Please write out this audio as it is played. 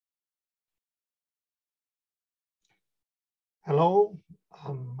Hello,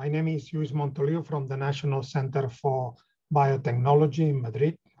 my name is Lluis Montoliu from the National Center for Biotechnology in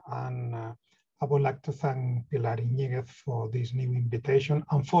Madrid, and I would like to thank Pîlar Íñiguez for this new invitation.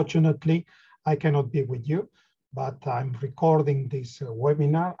 Unfortunately, I cannot be with you, but I'm recording this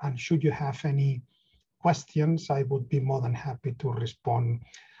webinar, and should you have any questions, I would be more than happy to respond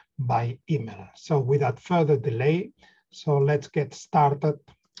by email. So without further delay, so let's get started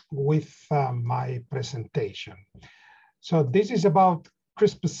with my presentation. So this is about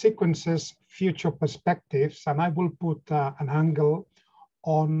CRISPR sequences, future perspectives, and I will put an angle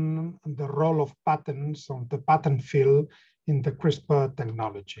on the role of patents on the patent field in the CRISPR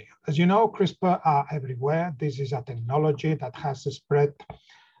technology. As you know, CRISPR are everywhere. This is a technology that has spread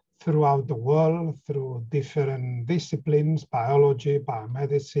throughout the world through different disciplines, biology,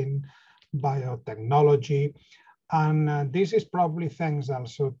 biomedicine, biotechnology. And this is probably thanks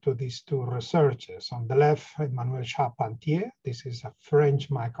also to these two researchers. On the left, Emmanuel Charpentier. This is a French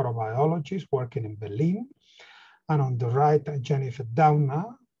microbiologist working in Berlin. And on the right, Jennifer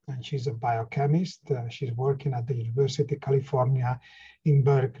Doudna, and she's a biochemist. She's working at the University of California in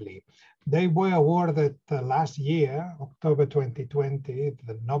Berkeley. They were awarded last year, October 2020,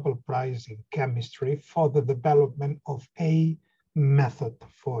 the Nobel Prize in Chemistry for the development of a method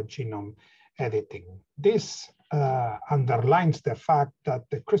for genome editing. This underlines the fact that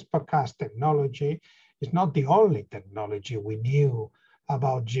the CRISPR-Cas technology is not the only technology we knew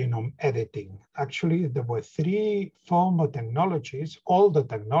about genome editing. Actually, there were three former technologies, older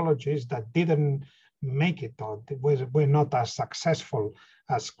technologies that didn't make it or were not as successful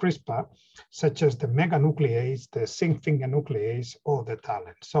as CRISPR, such as the meganuclease, the zinc finger nuclease, or the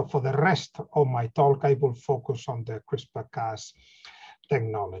TALEN. So for the rest of my talk, I will focus on the CRISPR-Cas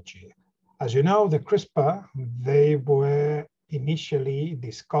technology. As you know, the CRISPR, they were initially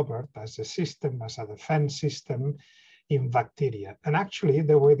discovered as a system, as a defense system in bacteria. And actually,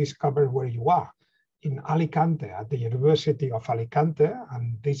 they were discovered where you are, in Alicante, at the University of Alicante.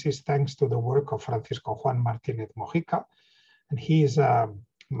 And this is thanks to the work of Francisco Juan Martínez Mojica. And he is a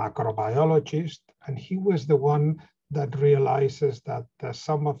microbiologist, and he was the one that realizes that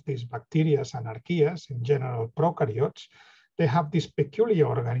some of these bacteria and archaeas, in general prokaryotes, they have this peculiar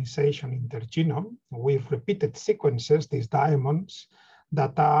organization in their genome with repeated sequences, these diamonds,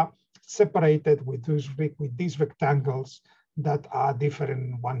 that are separated with these rectangles that are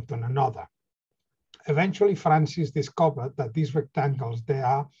different one to another. Eventually, Francis discovered that these rectangles, they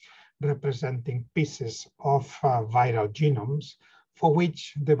are representing pieces of viral genomes for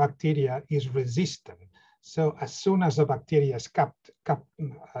which the bacteria is resistant. So as soon as the bacteria is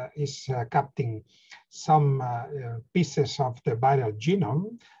capturing some pieces of the viral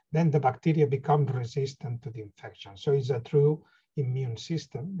genome, then the bacteria become resistant to the infection. So it's a true immune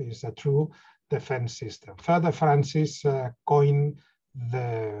system, it's a true defense system. Further, Francis coined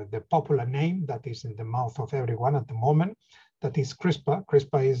the popular name that is in the mouth of everyone at the moment, that is CRISPR.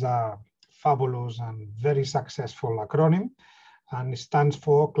 CRISPR is a fabulous and very successful acronym, and it stands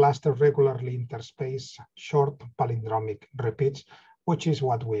for Cluster Regularly Interspace Short Palindromic Repeats, which is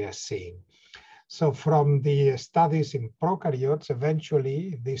what we are seeing. So from the studies in prokaryotes,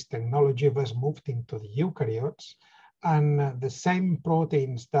 eventually this technology was moved into the eukaryotes, and the same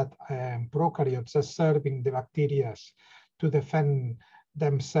proteins that prokaryotes are serving the bacteria to defend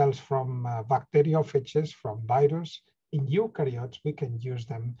themselves from bacteriophages, from virus. In eukaryotes, we can use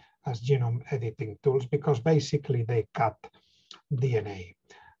them as genome editing tools because basically they cut DNA.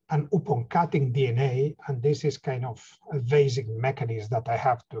 And upon cutting DNA, and this is kind of a basic mechanism that I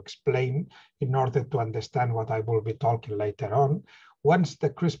have to explain in order to understand what I will be talking later on, once the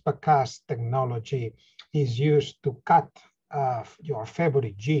CRISPR-Cas technology is used to cut your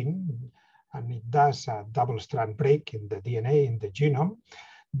favorite gene, and it does a double-strand break in the DNA, in the genome,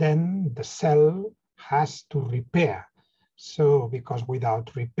 then the cell has to repair. So because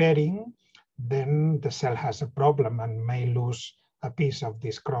without repairing, then the cell has a problem and may lose a piece of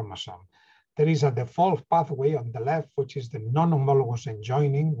this chromosome. There is a default pathway on the left, which is the non-homologous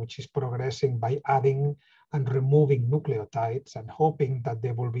enjoining, which is progressing by adding and removing nucleotides and hoping that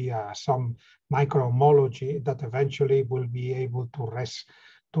there will be some microhomology that eventually will be able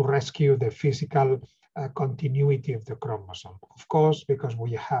to rescue the physical continuity of the chromosome. Of course, because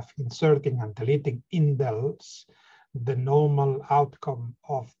we have inserting and deleting indels, the normal outcome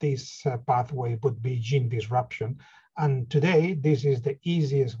of this pathway would be gene disruption. And today, this is the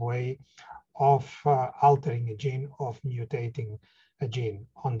easiest way of altering a gene, of mutating a gene.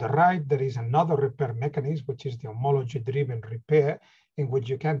 On the right, there is another repair mechanism, which is the homology-driven repair, in which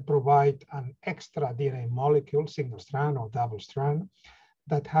you can provide an extra DNA molecule, single strand or double strand,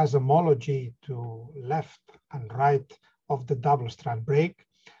 that has homology to left and right of the double-strand break.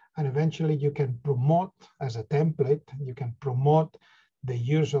 And eventually you can promote as a template, you can promote the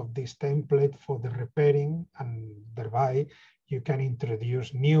use of this template for the repairing, and thereby you can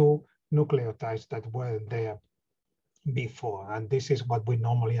introduce new nucleotides that weren't there before. And this is what we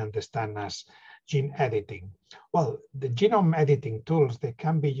normally understand as gene editing. Well, the genome editing tools, they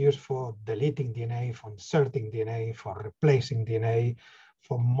can be used for deleting DNA, for inserting DNA, for replacing DNA,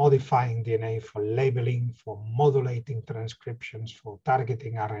 for modifying DNA, for labeling, for modulating transcriptions, for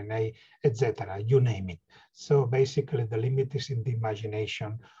targeting RNA, etc., you name it. So basically the limit is in the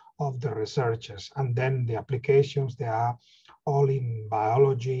imagination of the researchers. And then the applications, they are all in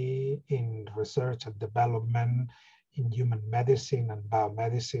biology, in research and development, in human medicine and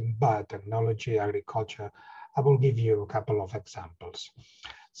biomedicine, biotechnology, agriculture. I will give you a couple of examples.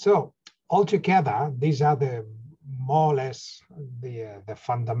 So altogether, these are the more or less the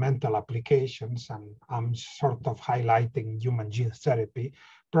fundamental applications, and I'm sort of highlighting human gene therapy.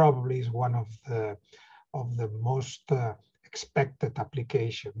 Probably is one of the most expected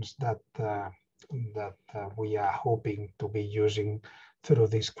applications that we are hoping to be using through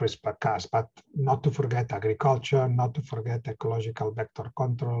this CRISPR-Cas, but not to forget agriculture, not to forget ecological vector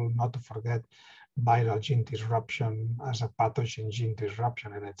control, not to forget viral gene disruption as a pathogen gene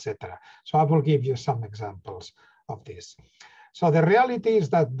disruption, and etc. So I will give you some examples of this. So the reality is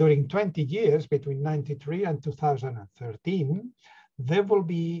that during 20 years, between 93 and 2013, there will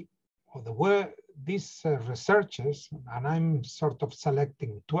be, or there were these researchers, and I'm sort of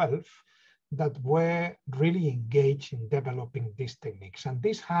selecting 12, that were really engaged in developing these techniques. And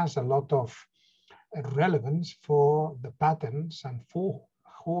this has a lot of relevance for the patents and for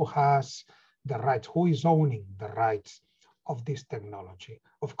who has the rights, who is owning the rights of this technology.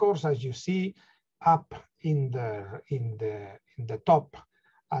 Of course, as you see up in the top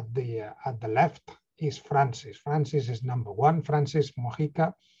at the left is Francis. Francis is number one. Francis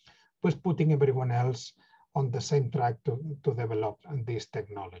Mojica was putting everyone else on the same track to develop these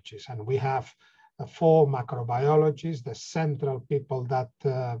technologies. And we have 4 macrobiologists, the central people that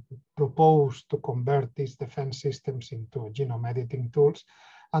propose to convert these defense systems into genome editing tools,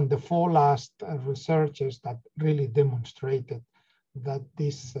 and the 4 last researchers that really demonstrated that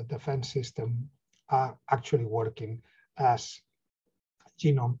this defense system are actually working as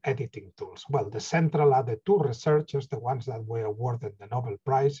genome editing tools. Well, the central are the 2 researchers, the ones that were awarded the Nobel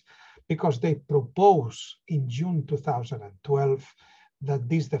Prize, because they proposed in June 2012 that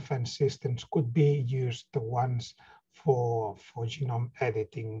these defense systems could be used once for genome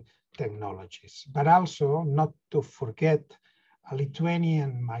editing technologies. But also not to forget a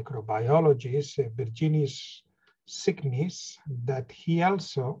Lithuanian microbiologist, Virginijus Signis, that he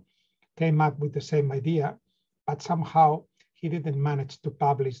also came up with the same idea, but somehow he didn't manage to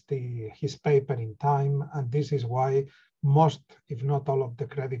publish his paper in time. And this is why most, if not all of the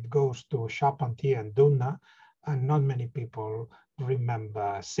credit goes to Charpentier and Dunna, and not many people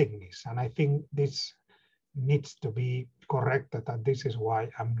remember Signis. And I think this needs to be corrected, and this is why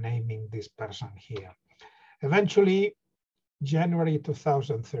I'm naming this person here. Eventually, January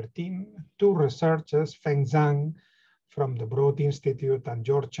 2013, 2 researchers, Feng Zhang from the Broad Institute and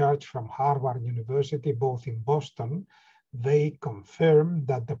George Church from Harvard University, both in Boston, they confirmed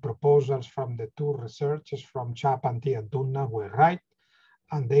that the proposals from the 2 researchers from Charpentier and Dunna were right,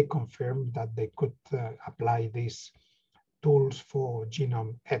 and they confirmed that they could apply these tools for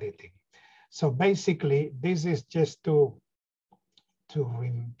genome editing. So basically, this is just to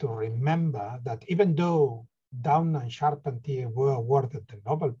remember that even though Dunna and Charpentier were awarded the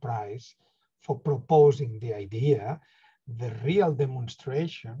Nobel Prize for proposing the idea, the real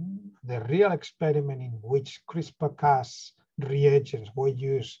demonstration, the real experiment in which CRISPR-Cas reagents were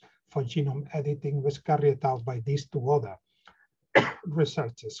used for genome editing was carried out by these 2 other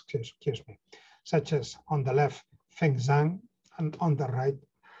researchers, excuse me, such as on the left, Feng Zhang, and on the right,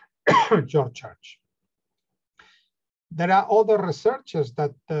 George Church. There are other researchers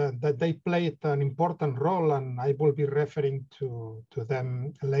that they played an important role, and I will be referring to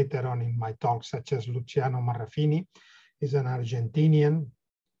them later on in my talk, such as Luciano Marraffini. Is an Argentinian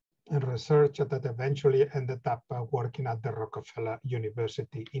researcher that eventually ended up working at the Rockefeller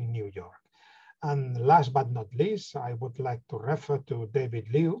University in New York. And last but not least, I would like to refer to David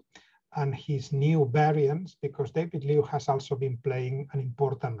Liu and his new variants, because David Liu has also been playing an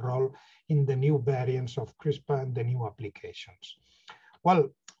important role in the new variants of CRISPR and the new applications. Well,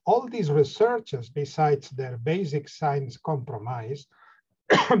 all these researchers, besides their basic science compromise,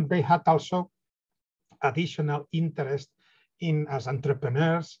 they had also additional interest in, as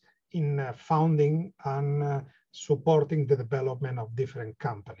entrepreneurs, in founding and supporting the development of different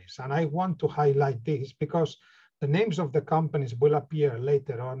companies. And I want to highlight this because The names of the companies will appear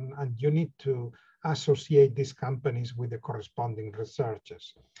later on, and you need to associate these companies with the corresponding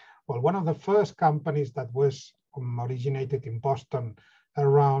researchers. Well, one of the first companies that was originated in Boston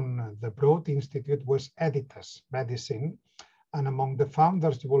around the Broad Institute was Editas Medicine. And among the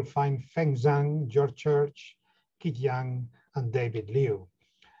founders, you will find Feng Zhang, George Church, Kit Yang, and David Liu.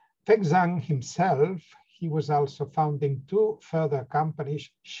 Feng Zhang himself, he was also founding two further companies,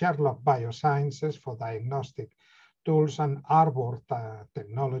 Sherlock Biosciences for diagnostic tools and Arbor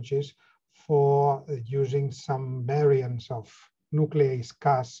Technologies for using some variants of nuclease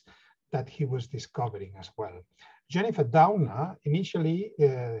Cas that he was discovering as well. Jennifer Doudna, initially,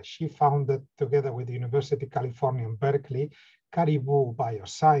 she founded together with the University of California in Berkeley, Caribou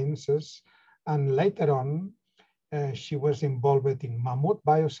Biosciences, and later on, she was involved in Mammoth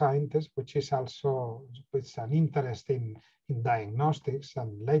Biosciences, which is also with an interest in diagnostics,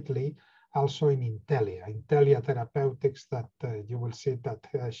 and lately also in Intellia Therapeutics, that you will see that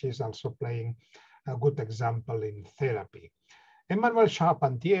she's also playing a good example in therapy. Emmanuelle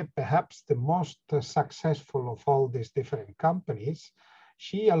Charpentier, perhaps the most successful of all these different companies,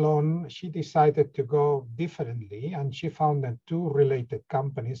 she decided to go differently, and she founded two related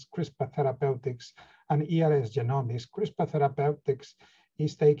companies, CRISPR Therapeutics and ERS Genomics. CRISPR Therapeutics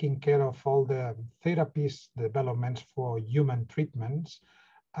is taking care of all the therapies developments for human treatments,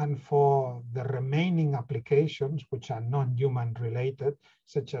 and for the remaining applications, which are non-human related,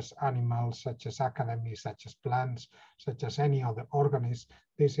 such as animals, such as academies, such as plants, such as any other organism.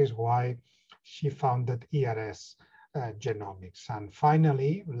 This is why she founded ERS Genomics. And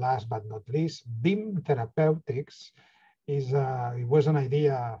finally, last but not least, Beam Therapeutics it was an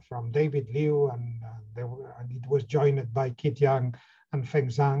idea from David Liu, and it was joined by Kit Yang and Feng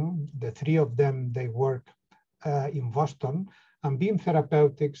Zhang. The three of them, they work in Boston. And Beam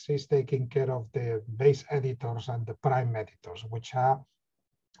Therapeutics is taking care of the base editors and the prime editors, which are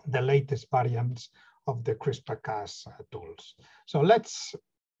the latest variants of the CRISPR-Cas tools. So let's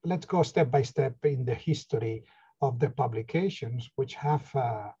go step by step in the history of the publications, which have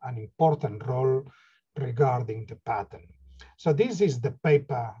an important role regarding the patent. So this is the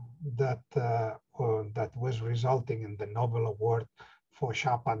paper that was resulting in the Nobel Award for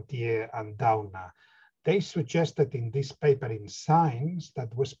Charpentier and Doudna. They suggested in this paper in Science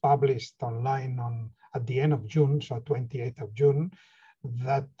that was published online at the end of June, so 28th of June,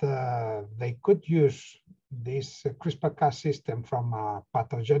 that they could use this CRISPR-Cas system from a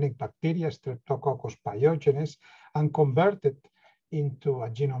pathogenic bacteria, Streptococcus pyogenes, and convert it into a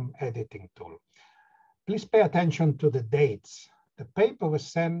genome editing tool. Please pay attention to the dates. The paper was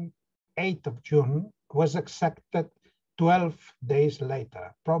sent 8th of June, was accepted 12 days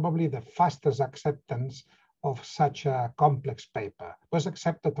later, probably the fastest acceptance of such a complex paper. It was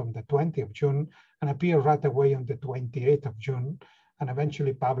accepted on the 20th of June and appeared right away on the 28th of June and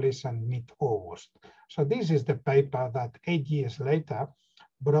eventually published in mid-August. So this is the paper that 8 years later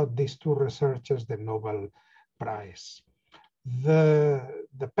brought these two researchers the Nobel Prize. The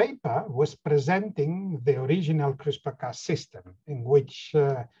paper was presenting the original CRISPR-Cas system, in which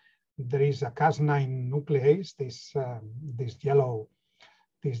there is a Cas9 nuclease, this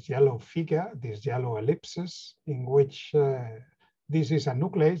yellow figure, this yellow ellipses, in which this is a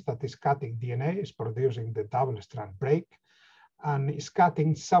nuclease that is cutting DNA, is producing the double-strand break, and is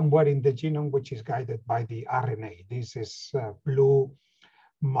cutting somewhere in the genome, which is guided by the RNA. This is a blue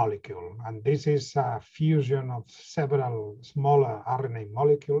molecule, and this is a fusion of several smaller RNA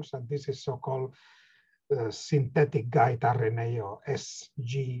molecules, and this is so-called synthetic guide RNA or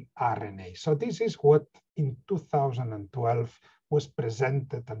sgRNA. So this is what in 2012 was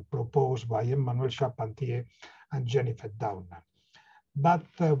presented and proposed by Emmanuelle Charpentier and Jennifer Doudna. But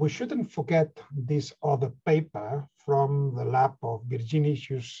we shouldn't forget this other paper from the lab of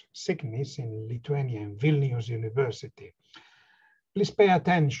Virginijus Signis in Lithuania, in Vilnius University. Please pay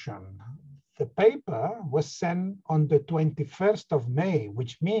attention. The paper was sent on the 21st of May,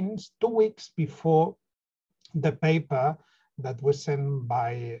 which means 2 weeks before the paper that was sent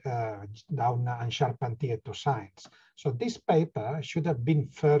by Doudna and Charpentier to Science. So this paper should have been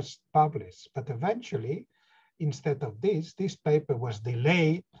first published, but eventually, instead of this paper was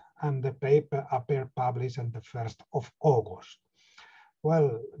delayed and the paper appeared published on the 1st of August.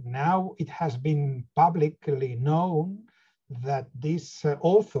 Well, now it has been publicly known that these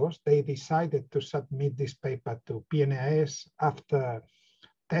authors, they decided to submit this paper to PNAS after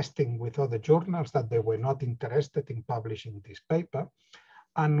testing with other journals that they were not interested in publishing this paper.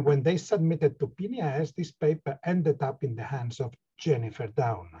 And when they submitted to PNAS, this paper ended up in the hands of Jennifer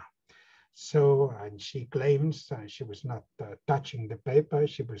Doudna. So, and she claims she was not touching the paper.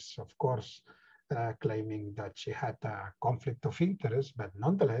 She was, of course, claiming that she had a conflict of interest, but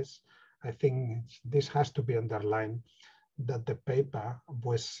nonetheless, I think this has to be underlined that the paper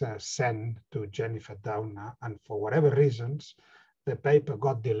was sent to Jennifer Doudna, and for whatever reasons, the paper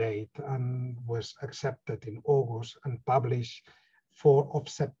got delayed and was accepted in August and published 4th of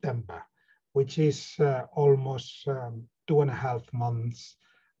September, which is almost 2.5 months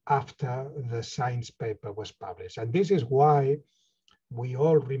after the science paper was published. And this is why we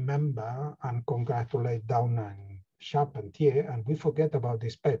all remember and congratulate Doudna and Charpentier, and we forget about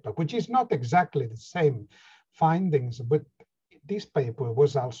this paper, which is not exactly the same findings, but this paper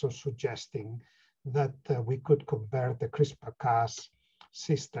was also suggesting that we could convert the CRISPR-Cas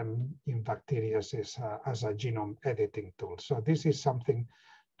system in bacteria as a genome editing tool. So this is something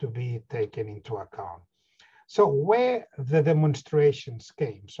to be taken into account. So where the demonstrations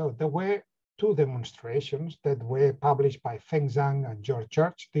came. So there were 2 demonstrations that were published by Feng Zhang and George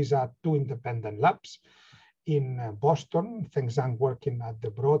Church. These are 2 independent labs in Boston. Feng Zhang working at the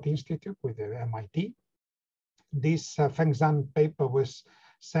Broad Institute with the MIT. This Feng Zhang paper was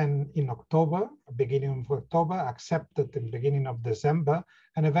sent in October, beginning of October, accepted in the beginning of December,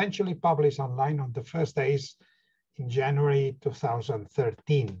 and eventually published online on the first days in January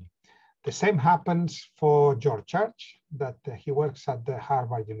 2013. The same happens for George Church, that he works at the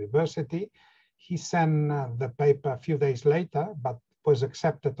Harvard University. He sent the paper a few days later, but was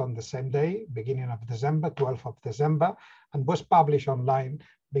accepted on the same day, beginning of December, 12th of December, and was published online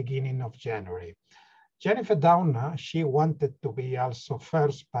beginning of January. Jennifer Doudna, she wanted to be also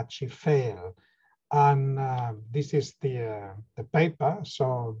first, but she failed. And this is the paper.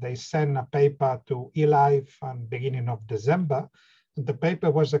 So they sent a paper to eLife on beginning of December. And the paper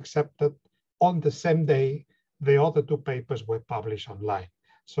was accepted on the same day the other 2 papers were published online.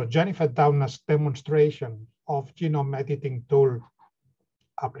 So Jennifer Doudna's demonstration of genome editing tool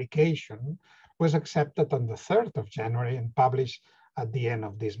application was accepted on the 3rd of January and published at the end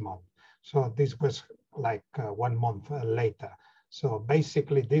of this month. So this was like 1 month later. So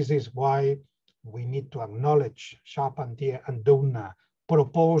basically, this is why we need to acknowledge Charpentier and Doudna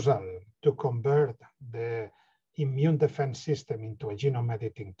proposal to convert the immune defense system into a genome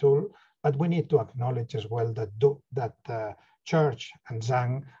editing tool, but we need to acknowledge as well that Church and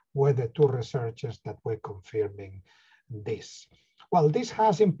Zhang were the 2 researchers that were confirming this. Well, this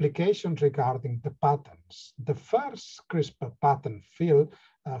has implications regarding the patents. The first CRISPR patent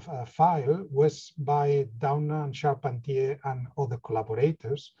file was by Doudna and Charpentier and other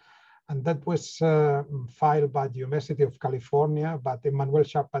collaborators, and that was filed by the University of California, by Emmanuelle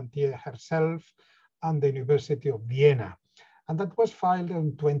Charpentier herself, and the University of Vienna. And that was filed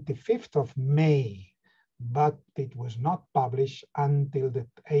on 25th of May, but it was not published until the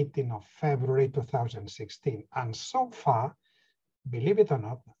 18th of February 2016. And so far, believe it or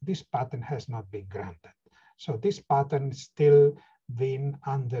not, this patent has not been granted. So this patent is still being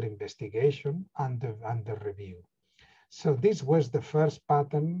under investigation, under review. So this was the first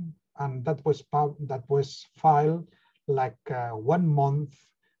patent, and that was filed like 1 month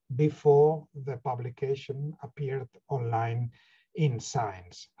before the publication appeared online in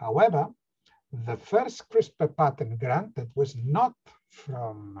Science. However, the first CRISPR patent granted was not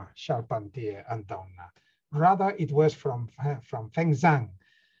from Charpentier and Doudna. Rather, it was from Feng Zhang.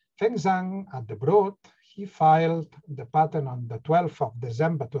 Feng Zhang at the Broad, he filed the patent on the 12th of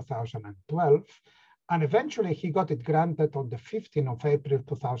December 2012, and eventually he got it granted on the 15th of April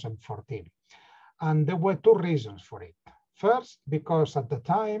 2014. And there were 2 reasons for it. First, because at the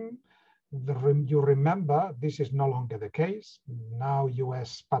time, you remember, this is no longer the case. Now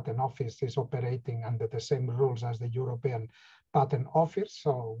US Patent Office is operating under the same rules as the European Patent Office,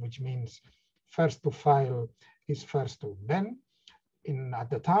 so which means first to file is first to invent.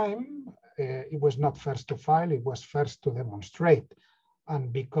 At the time, it was not first to file, it was first to demonstrate.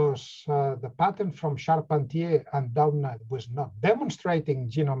 And because the patent from Charpentier and Doudna was not demonstrating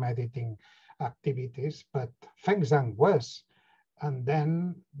genome editing activities, but Feng Zhang was. And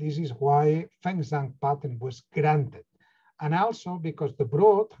then this is why Feng Zhang patent was granted. And also because the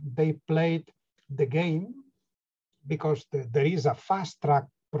Broad, they played the game because there is a fast track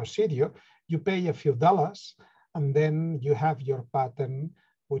procedure. You pay a few dollars and then you have your patent,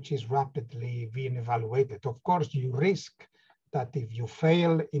 which is rapidly being evaluated. Of course, you risk that if you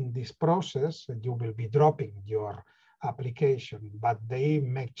fail in this process, you will be dropping your application, but they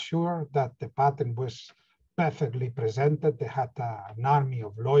made sure that the patent was perfectly presented. They had an army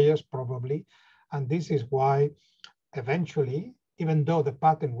of lawyers probably, and this is why eventually, even though the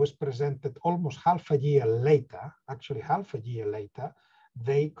patent was presented almost half a year later, actually half a year later,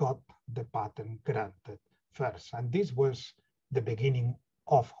 they got the patent granted first. And this was the beginning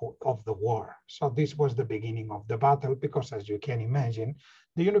of the war. So this was the beginning of the battle, because as you can imagine,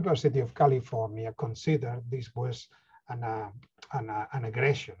 the University of California considered this was an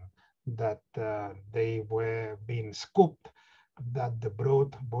aggression, that they were being scooped, that the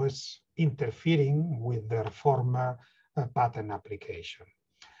Broad was interfering with their former patent application.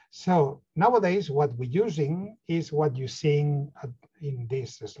 So nowadays, what we're using is what you're seeing in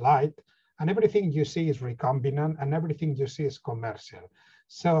this slide, and everything you see is recombinant, and everything you see is commercial.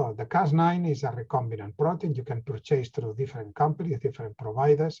 So the Cas9 is a recombinant protein you can purchase through different companies, different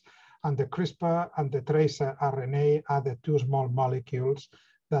providers, and the CRISPR and the tracer RNA are the two small molecules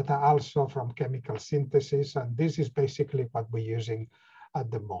that are also from chemical synthesis, and this is basically what we're using at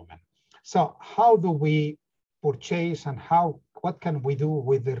the moment. So how do we purchase, and what can we do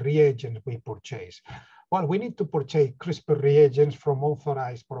with the reagents we purchase? Well, we need to purchase CRISPR reagents from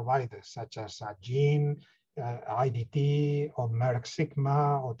authorized providers such as Gene, IDT, or Merck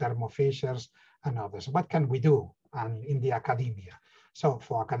Sigma, or Thermo Fisher's, and others. What can we do in the academia? So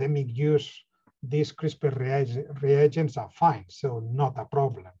for academic use, these CRISPR reagents are fine, so not a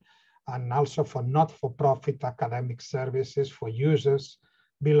problem. And also for not-for-profit academic services for users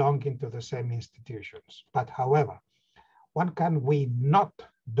belonging to the same institutions. But however, what can we not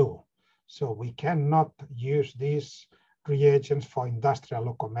do? So we cannot use these reagents for industrial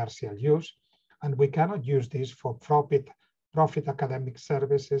or commercial use, and we cannot use this for profit academic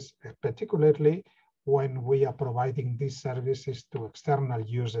services, particularly when we are providing these services to external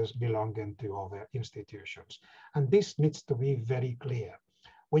users belonging to other institutions. And this needs to be very clear,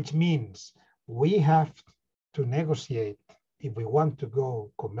 which means we have to negotiate if we want to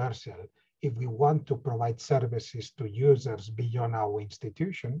go commercial, if we want to provide services to users beyond our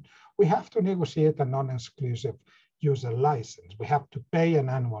institution, we have to negotiate a non-exclusive user license. We have to pay an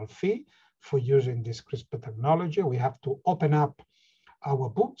annual fee for using this CRISPR technology. We have to open up our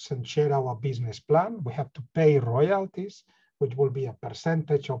books and share our business plan. We have to pay royalties, which will be a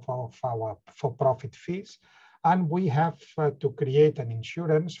percentage of our for-profit fees. And we have to create an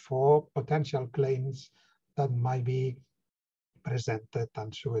insurance for potential claims that might be presented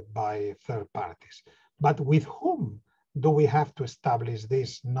and sued by third parties. But with whom do we have to establish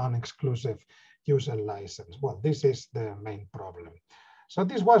this non-exclusive user license? Well, this is the main problem. So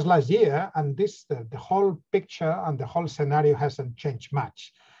this was last year, and the whole picture and the whole scenario hasn't changed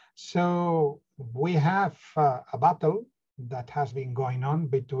much. So we have a battle that has been going on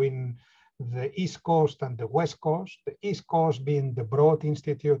between the East Coast and the West Coast, the East Coast being the Broad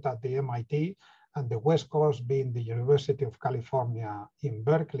Institute at the MIT, and the West Coast being the University of California in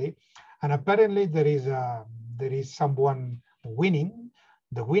Berkeley. And apparently there is someone winning.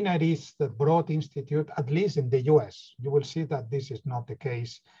 The winner is the Broad Institute, at least in the US. You will see that this is not the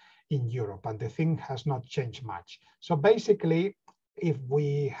case in Europe, and the thing has not changed much. So basically, if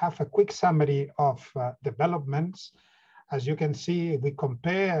we have a quick summary of developments, as you can see, we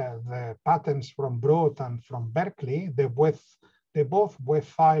compare the patents from Broad and from Berkeley. They both were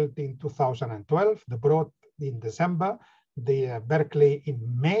filed in 2012, the Broad in December, the Berkeley in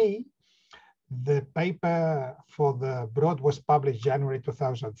May. The paper for the Broad was published January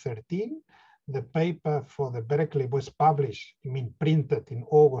 2013. The paper for the Berkeley was published, printed in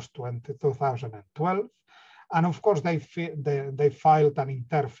August 2012. And of course, they filed an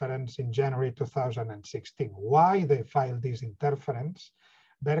interference in January 2016. Why they filed this interference,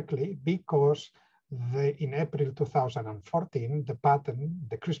 Berkeley? Because in April 2014,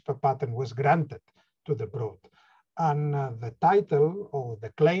 the CRISPR patent was granted to the Broad. And the title or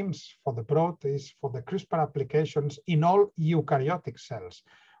the claims for the Broad is for the CRISPR applications in all eukaryotic cells.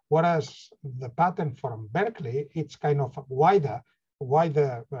 Whereas the patent from Berkeley, it's kind of wider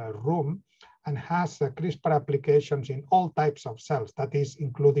room and has CRISPR applications in all types of cells, that is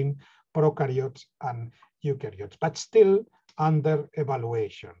including prokaryotes and eukaryotes, but still under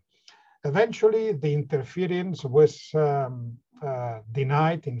evaluation. Eventually, the interference was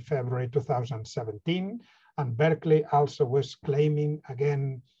denied in February 2017, and Berkeley also was claiming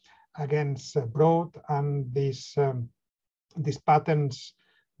against Broad, and this patents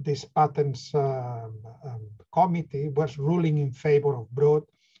committee was ruling in favor of Broad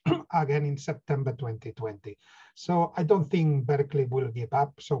again in September 2020. So I don't think Berkeley will give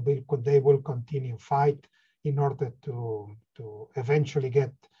up. So they will continue fight in order to eventually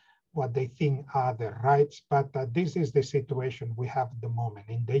get what they think are their rights. But this is the situation we have at the moment.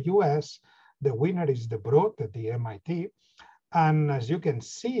 In the US, the winner is the Broad at the MIT. And as you can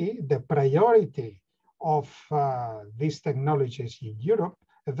see, the priority of these technologies in Europe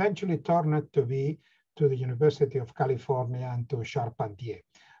eventually turned to be to the University of California and to Charpentier.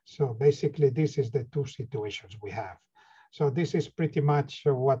 So basically, this is the two situations we have. So this is pretty much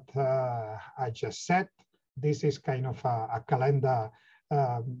what I just said. This is kind of a calendar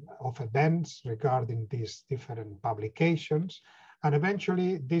of events regarding these different publications. And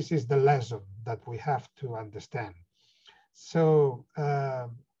eventually, this is the lesson that we have to understand. So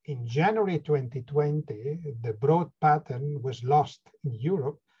in January 2020, the broad patent was lost in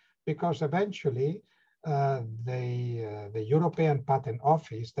Europe because eventually the European Patent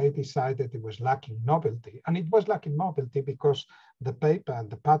Office, they decided it was lacking novelty. And it was lacking novelty because the paper and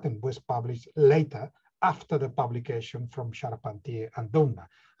the patent was published later after the publication from Charpentier and Doudna.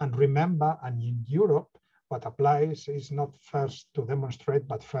 And remember, and in Europe, what applies is not first to demonstrate,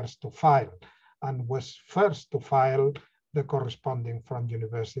 but first to file, and was first to file the corresponding from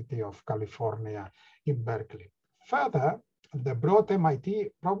University of California in Berkeley. Further, the broad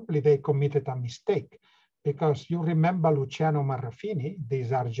MIT, probably they committed a mistake, because you remember Luciano Marrafini, this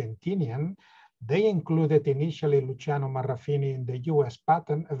Argentinian, they included initially Luciano Marrafini in the US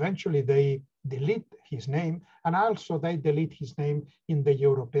patent. Eventually they delete his name, and also they delete his name in the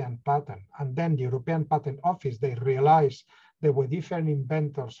European patent. And then the European Patent Office, they realized there were different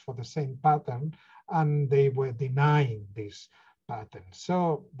inventors for the same patent, and they were denying this patent.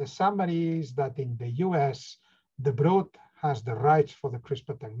 So the summary is that in the US, the broad has the rights for the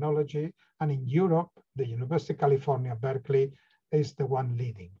CRISPR technology, and in Europe, the University of California, Berkeley is the one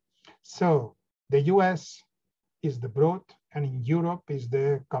leading. So the US is the broad, and in Europe is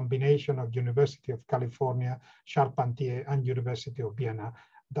the combination of University of California, Charpentier, and University of Vienna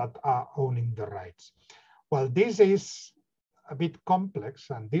that are owning the rights. Well, this is a bit complex,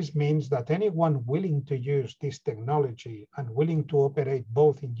 and this means that anyone willing to use this technology and willing to operate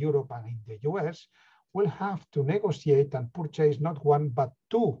both in Europe and in the US will have to negotiate and purchase not one, but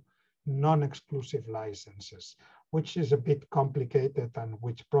two non-exclusive licenses, which is a bit complicated and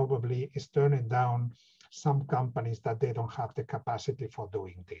which probably is turning down some companies that they don't have the capacity for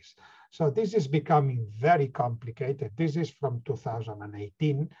doing this. So this is becoming very complicated. This is from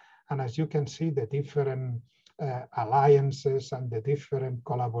 2018. And as you can see, the different alliances and the different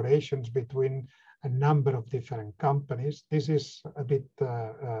collaborations between a number of different companies. This is a bit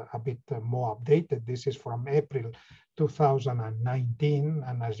more updated. This is from April 2019.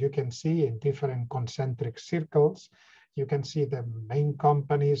 And as you can see in different concentric circles, you can see the main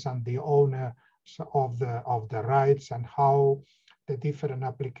companies and the owner of the rights and how the different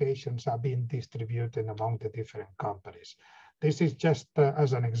applications are being distributed among the different companies. This is just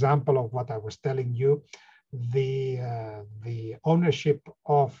as an example of what I was telling you. The ownership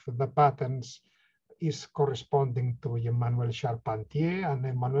of the patents is corresponding to Emmanuel Charpentier, and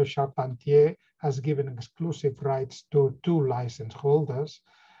Emmanuel Charpentier has given exclusive rights to two license holders,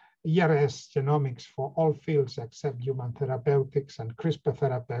 ERS Genomics for all fields except human therapeutics, and CRISPR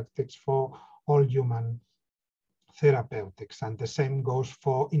Therapeutics for all human therapeutics. And the same goes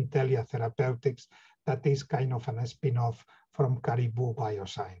for Intellia Therapeutics, that is kind of a spin-off from Caribou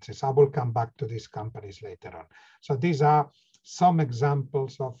Biosciences. I will come back to these companies later on. So these are some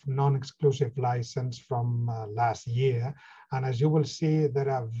examples of non-exclusive license from last year. And as you will see, there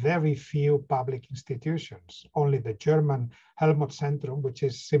are very few public institutions. Only the German Helmholtz-Zentrum, which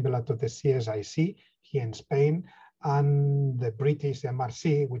is similar to the CSIC here in Spain, and the British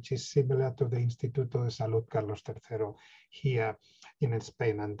MRC, which is similar to the Instituto de Salud Carlos III here in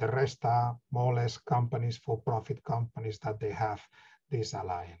Spain. And the rest are more or less companies, for-profit companies, that they have these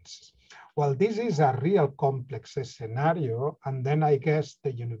alliances. Well, this is a real complex scenario. And then I guess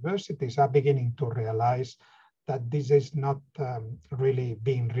the universities are beginning to realize that this is not really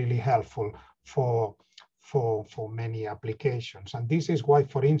being really helpful for many applications. And this is why,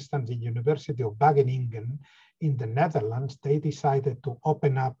 for instance, the University of Wageningen in the Netherlands, they decided to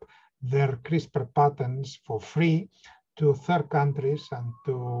open up their CRISPR patents for free to third countries and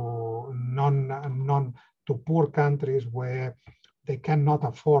to poor countries where they cannot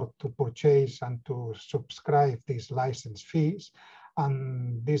afford to purchase and to subscribe these license fees.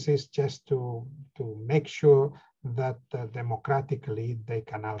 And this is just to make sure that democratically they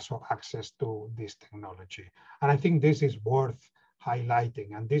can also access to this technology. And I think this is worth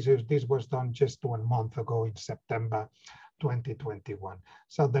highlighting. And this was done just 1 month ago in September 2021.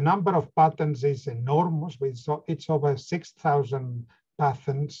 So the number of patents is enormous. It's over 6,000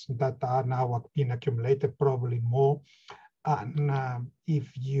 patents that are now being accumulated, probably more. And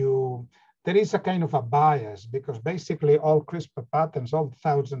there is a kind of a bias, because basically all CRISPR patents, all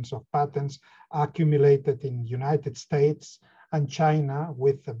thousands of patents, are accumulated in United States and China,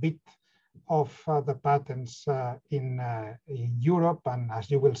 with a bit of the patents in Europe, and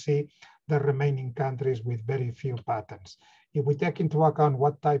as you will see, the remaining countries with very few patents. If we take into account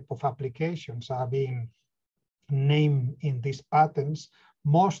what type of applications are being named in these patents.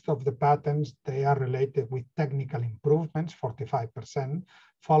 Most of the patents, they are related with technical improvements, 45%,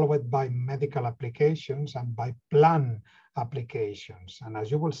 followed by medical applications and by plant applications. And as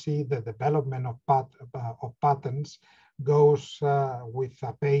you will see, the development of patents goes with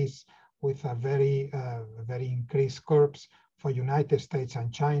a pace, with a very increased curves for United States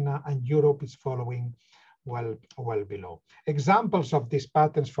and China, and Europe is following well below. Examples of these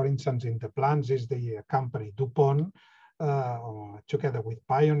patents, for instance, in the plants is the company DuPont, together with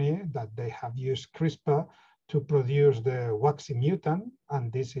Pioneer, that they have used CRISPR to produce the waxy mutant,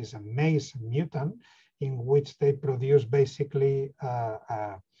 and this is a maize mutant in which they produce basically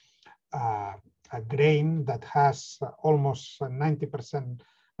a grain that has almost 90%,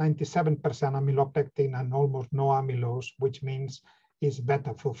 97% amylopectin and almost no amylose, which means it's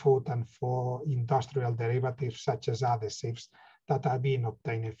better for food and for industrial derivatives such as adhesives that are being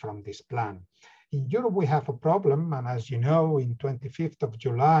obtained from this plant. In Europe, we have a problem, and as you know, in 25th of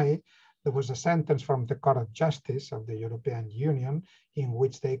July, there was a sentence from the Court of Justice of the European Union in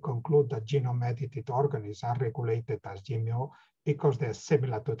which they conclude that genome-edited organisms are regulated as GMO because they're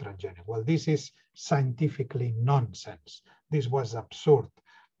similar to transgenic. Well, this is scientifically nonsense. This was absurd.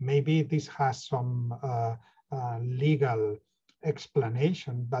 Maybe this has some legal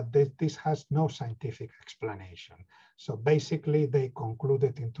explanation, but this has no scientific explanation. So basically, they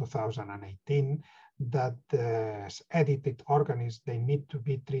concluded in 2018 that edited organisms, they need to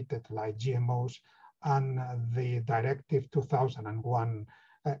be treated like GMOs, and the Directive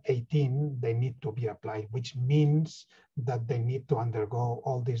 2001-18, they need to be applied, which means that they need to undergo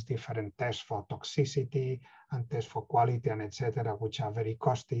all these different tests for toxicity and tests for quality and etc., which are very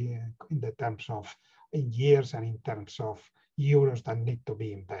costly in the terms of in years and in terms of euros that need to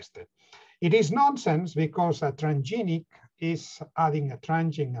be invested. It is nonsense because a transgenic is adding a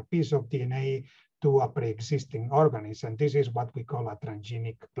transgene, a piece of DNA, to a pre-existing organism, and this is what we call a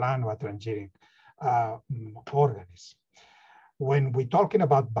transgenic plant or a transgenic organism. When we're talking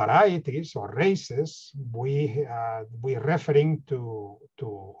about varieties or races, we're referring to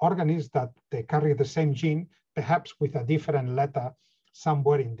organisms that they carry the same gene, perhaps with a different letter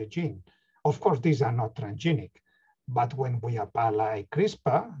somewhere in the gene. Of course, these are not transgenic. But when we apply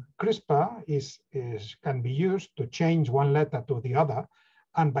CRISPR, CRISPR can be used to change one letter to the other.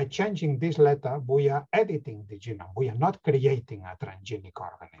 And by changing this letter, we are editing the genome. We are not creating a transgenic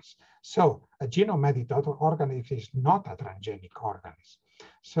organism. So a genome-edited organism is not a transgenic organism.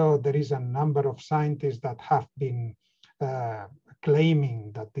 So there is a number of scientists that have been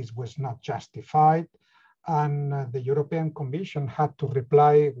claiming that this was not justified. And the European Commission had to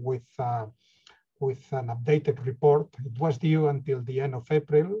reply with an updated report. It was due until the end of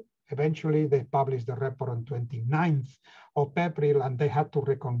April. Eventually, they published the report on 29th of April, and they had to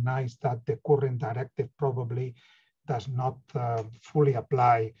recognize that the current directive probably does not fully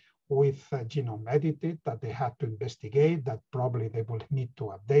apply with genome edited, that they had to investigate, that probably they will need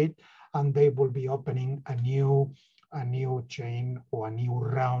to update, and they will be opening a new chain or a new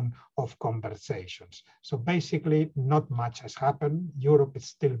round of conversations. So basically, not much has happened. Europe is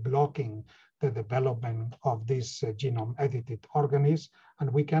still blocking the development of these genome edited organisms, and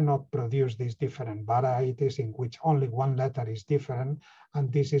we cannot produce these different varieties in which only one letter is different,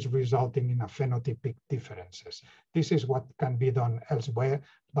 and this is resulting in a phenotypic differences. This is what can be done elsewhere,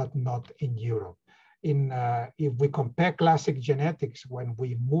 but not in Europe. If we compare classic genetics, when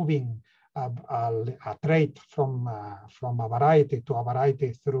we're moving a trait from a variety to a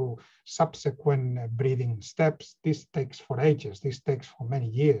variety through subsequent breeding steps, this takes for ages, this takes for many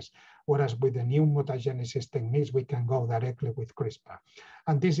years. Whereas with the new mutagenesis techniques, we can go directly with CRISPR.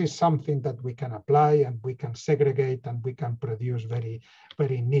 And this is something that we can apply and we can segregate and we can produce very,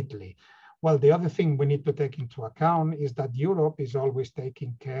 very neatly. Well, the other thing we need to take into account is that Europe is always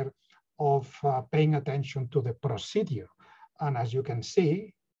taking care of paying attention to the procedure. And as you can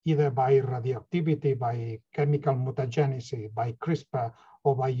see, either by radioactivity, by chemical mutagenesis, by CRISPR,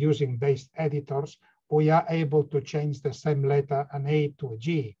 or by using base editors, we are able to change the same letter, an A to a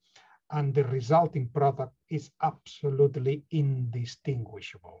G, and the resulting product is absolutely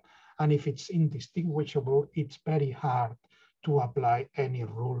indistinguishable. And if it's indistinguishable, it's very hard to apply any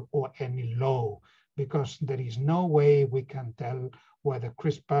rule or any law, because there is no way we can tell whether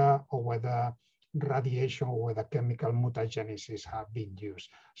CRISPR or whether radiation or whether chemical mutagenesis have been used.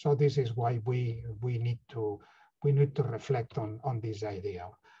 So this is why we need to reflect on this idea.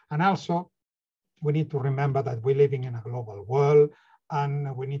 And also, we need to remember that we're living in a global world,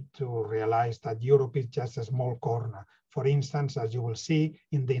 and we need to realize that Europe is just a small corner. For instance, as you will see,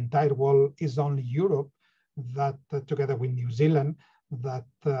 in the entire world, is only Europe that, together with New Zealand, that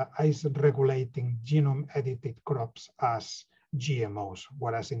is regulating genome-edited crops as GMOs,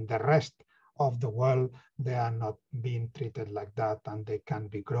 whereas in the rest of the world, they are not being treated like that, and they can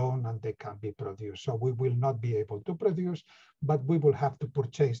be grown and they can be produced. So we will not be able to produce, but we will have to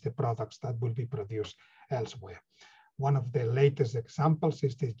purchase the products that will be produced elsewhere. One of the latest examples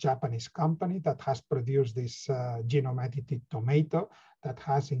is this Japanese company that has produced this genome-edited tomato that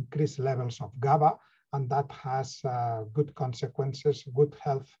has increased levels of GABA, and that has good consequences, good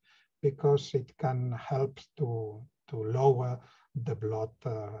health, because it can help to lower the blood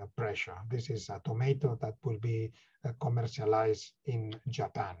pressure. This is a tomato that will be commercialized in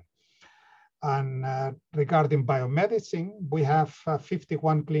Japan. And regarding biomedicine, we have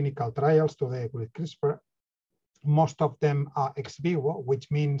 51 clinical trials today with CRISPR. Most of them are ex vivo, which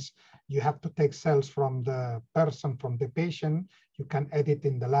means you have to take cells from the person, from the patient, you can edit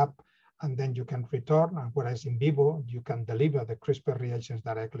in the lab, and then you can return, whereas in vivo, you can deliver the CRISPR reagents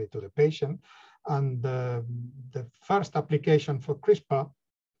directly to the patient. And the first application for CRISPR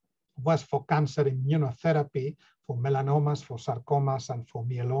was for cancer immunotherapy, for melanomas, for sarcomas, and for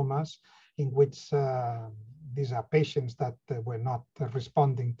myelomas, in which these are patients that were not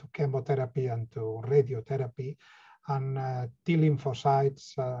responding to chemotherapy and to radiotherapy. And T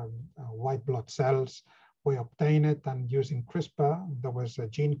lymphocytes, white blood cells, we obtained it, and using CRISPR, there was a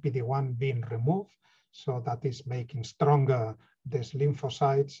gene PD-1 being removed. So that is making stronger these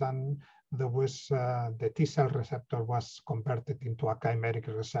lymphocytes, and there was the T cell receptor was converted into a chimeric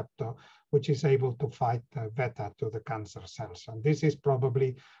receptor, which is able to fight better to the cancer cells. And this is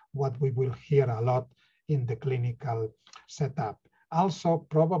probably what we will hear a lot in the clinical setup. Also,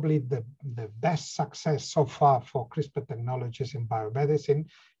 probably the best success so far for CRISPR technologies in biomedicine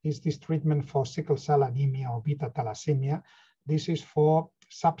is this treatment for sickle cell anemia or beta thalassemia. This is for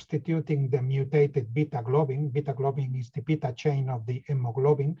substituting the mutated beta globin. Beta globin is the beta chain of the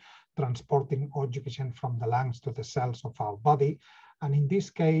hemoglobin, transporting oxygen from the lungs to the cells of our body. And in this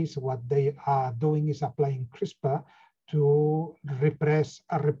case, what they are doing is applying CRISPR to repress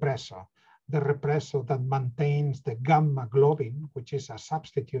a repressor. The repressor that maintains the gamma globin, which is a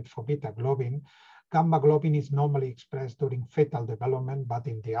substitute for beta globin. Gamma globin is normally expressed during fetal development, but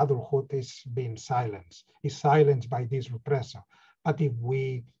in the adulthood is being silenced. It's silenced by this repressor. But if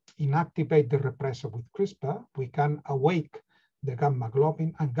we inactivate the repressor with CRISPR, we can awake the gamma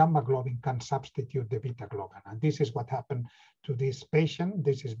globin, and gamma globin can substitute the beta globin. And this is what happened to this patient.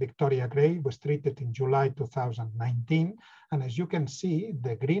 This is Victoria Gray, was treated in July 2019. And as you can see,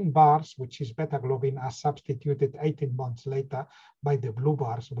 the green bars, which is beta globin, are substituted 18 months later by the blue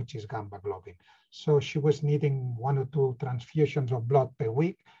bars, which is gamma globin. So she was needing 1 or 2 transfusions of blood per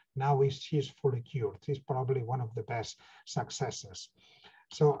week. Now she's fully cured. She's probably one of the best successes.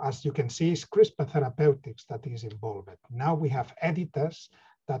 So as you can see, it's CRISPR therapeutics that is involved. Now we have editors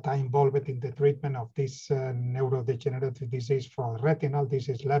that are involved in the treatment of this neurodegenerative disease for retinal. This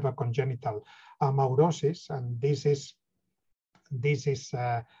is Leber congenital amaurosis, and this is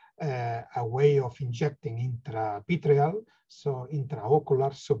a way of injecting intravitreal, so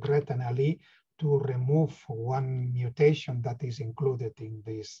intraocular, subretinally, to remove one mutation that is included in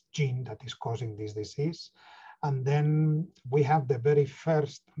this gene that is causing this disease. And then we have the very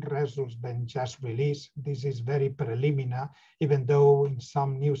first results been just released. This is very preliminary, even though in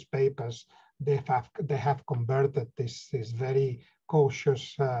some newspapers they have converted this very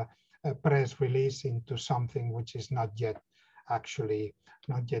cautious press release into something which is not yet actually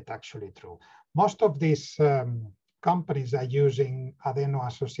true. Most of these companies are using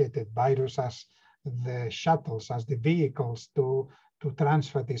adeno-associated virus as the shuttles, as the vehicles to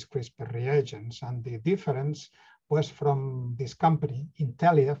transfer these CRISPR reagents. And the difference was from this company,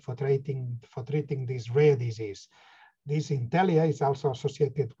 Intellia, for treating this rare disease. This Intellia is also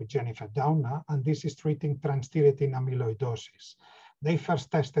associated with Jennifer Doudna, and this is treating transthyretin amyloidosis. They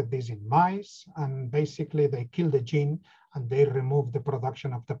first tested this in mice, and basically they killed the gene and they removed the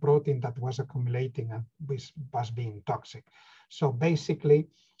production of the protein that was accumulating and was being toxic. So basically,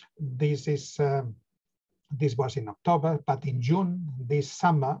 this was in October, but in June, this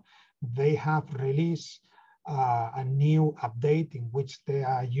summer, they have released a new update in which they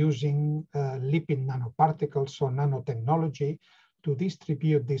are using lipid nanoparticles, so nanotechnology, to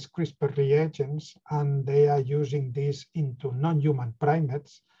distribute these CRISPR reagents, and they are using this into non-human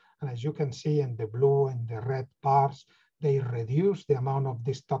primates. And as you can see in the blue and the red bars, they reduce the amount of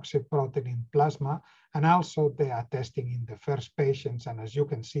this toxic protein in plasma, and also they are testing in the first patients, and as you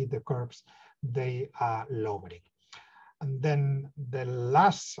can see, the curves, they are lowering. And then the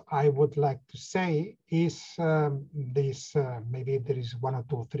last I would like to say is maybe there is 1 or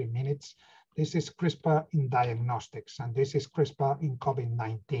 2 or 3 minutes. This is CRISPR in diagnostics, and this is CRISPR in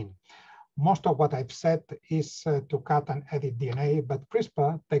COVID-19. Most of what I've said is to cut and edit DNA, but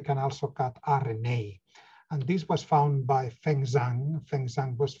CRISPR, they can also cut RNA. And this was found by Feng Zhang. Feng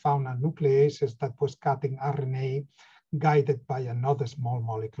Zhang was found on nucleases that was cutting RNA guided by another small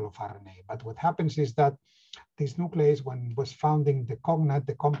molecule of RNA. But what happens is that this nuclease, when was founding the cognate,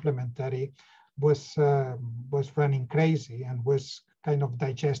 the complementary, was running crazy and was kind of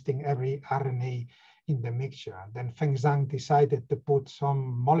digesting every RNA in the mixture. Then Feng Zhang decided to put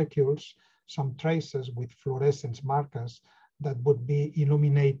some molecules, some traces with fluorescence markers that would be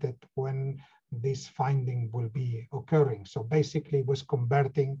illuminated when this finding will be occurring. So basically was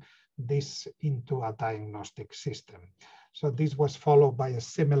converting this into a diagnostic system. So this was followed by a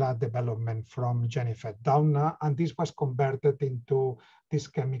similar development from Jennifer Doudna, and this was converted into this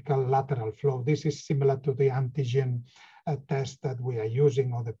chemical lateral flow. This is similar to the antigen test that we are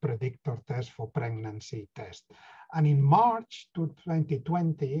using, or the predictor test for pregnancy test. And in March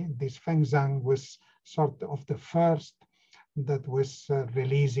 2020, this Feng Zhang was sort of the first that was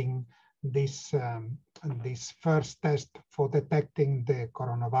releasing this first test for detecting the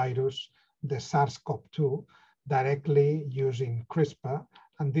coronavirus, the SARS-CoV-2, directly using CRISPR.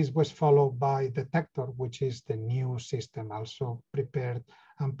 And this was followed by Detector, which is the new system also prepared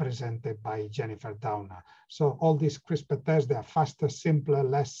and presented by Jennifer Doudna. So all these CRISPR tests, they are faster, simpler,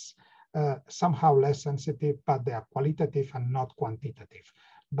 less, somehow less sensitive, but they are qualitative and not quantitative.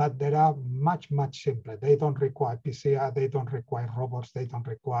 But they are much, much simpler. They don't require PCR, they don't require robots, they don't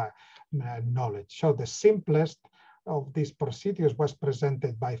require knowledge. So the simplest of these procedures was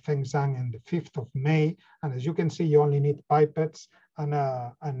presented by Feng Zhang on the 5th of May. And as you can see, you only need pipettes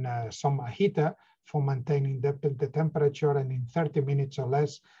and some heater for maintaining the temperature. And in 30 minutes or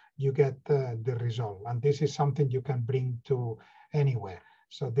less, you get the result. And this is something you can bring to anywhere.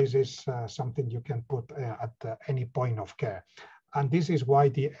 So this is something you can put at any point of care. And this is why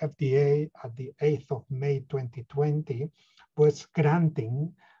the FDA at the 8th of May 2020 was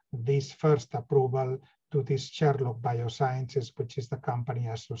granting this first approval to this Sherlock Biosciences, which is the company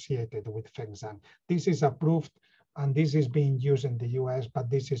associated with Feng Zhang. This is approved and this is being used in the US, but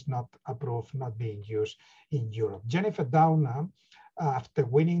this is not approved, not being used in Europe. Jennifer Doudna, after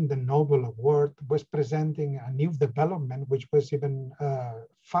winning the Nobel Award, was presenting a new development which was even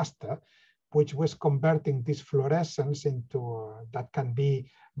faster, which was converting this fluorescence into, that can be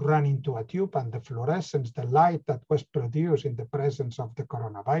run into a tube, and the fluorescence, the light that was produced in the presence of the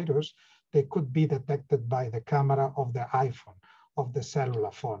coronavirus, they could be detected by the camera of the iPhone, of the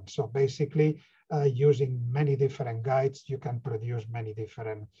cellular phone. So basically, using many different guides, you can produce many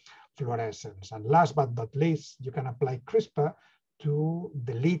different fluorescence. And last but not least, you can apply CRISPR to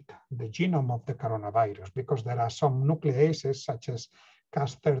delete the genome of the coronavirus, because there are some nucleases such as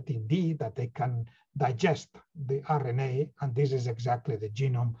Cas13d that they can digest the RNA, and this is exactly the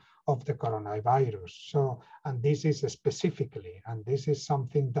genome of the coronavirus. So, and this is specifically, and this is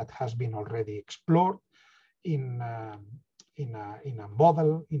something that has been already explored in a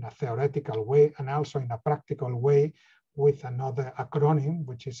model, in a theoretical way, and also in a practical way with another acronym,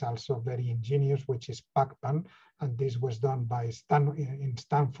 which is also very ingenious, which is PACPAN. And this was done by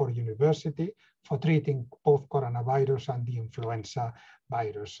Stanford University for treating both coronavirus and the influenza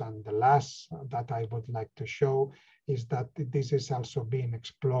virus. And the last that I would like to show is that this is also being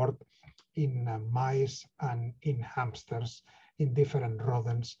explored in mice and in hamsters, in different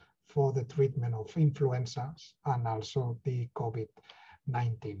rodents, for the treatment of influenzas and also the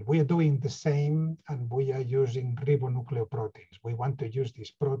COVID-19. We are doing the same, and we are using ribonucleoproteins. We want to use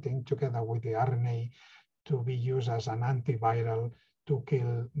this protein together with the RNA to be used as an antiviral to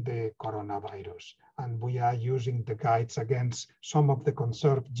kill the coronavirus. And we are using the guides against some of the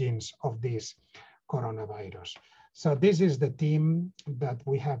conserved genes of this coronavirus. So this is the team that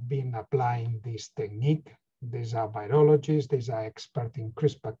we have been applying this technique. These are virologists, these are experts in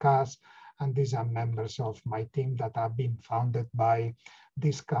CRISPR-Cas, and these are members of my team that have been founded by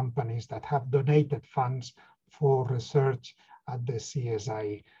these companies that have donated funds for research at the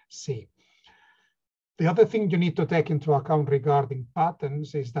CSIC. The other thing you need to take into account regarding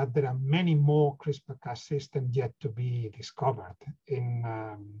patents is that there are many more CRISPR-Cas systems yet to be discovered. In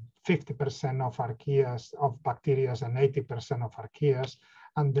 50% of archaeas, of bacteria, and 80% of archaeas.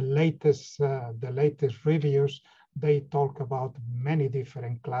 And the latest reviews, they talk about many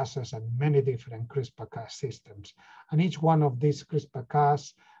different classes and many different CRISPR-Cas systems. And each one of these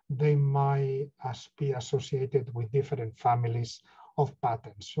CRISPR-Cas, they might be associated with different families of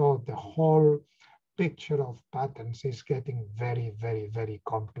patents. So the whole picture of patents is getting very, very, very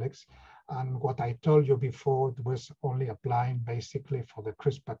complex. And what I told you before, it was only applying basically for the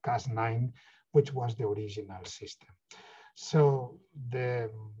CRISPR-Cas9, which was the original system. So the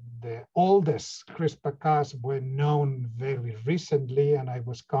oldest CRISPR-Cas were known very recently, and I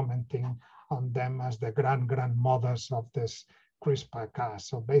was commenting on them as the grandmothers of this CRISPR-Cas.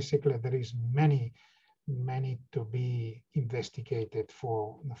 So basically there is many to be investigated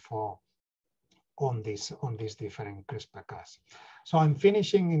on these different CRISPR-Cas. So I'm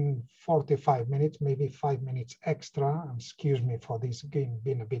finishing in 45 minutes, maybe 5 minutes extra. Excuse me for this game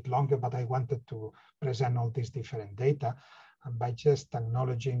being a bit longer, but I wanted to present all these different data, and by just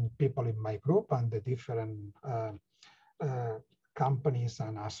acknowledging people in my group and the different companies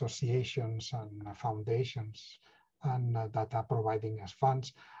and associations and foundations and that are providing us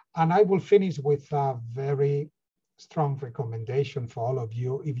funds. And I will finish with a very strong recommendation for all of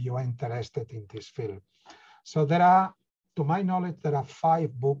you if you are interested in this field. So there are, to my knowledge, there are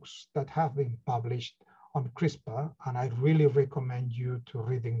 5 books that have been published on CRISPR, and I really recommend you to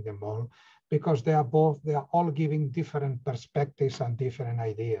reading them all, because they are all giving different perspectives and different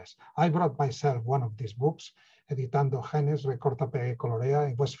ideas. I brought myself one of these books, Editando Genes, Recorta Pega y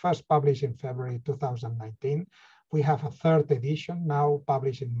Colorea. It was first published in February 2019. We have a 3rd edition now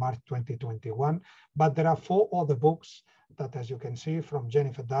published in March 2021, but there are 4 other books that, as you can see, from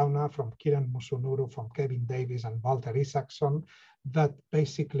Jennifer Doudna, from Kiran Musunuru, from Kevin Davis and Walter Isaacson, that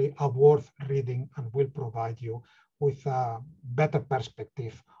basically are worth reading and will provide you with a better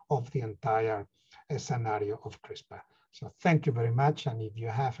perspective of the entire scenario of CRISPR. So thank you very much. And if you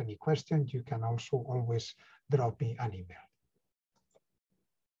have any questions, you can also always drop me an email.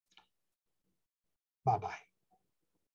 Bye-bye.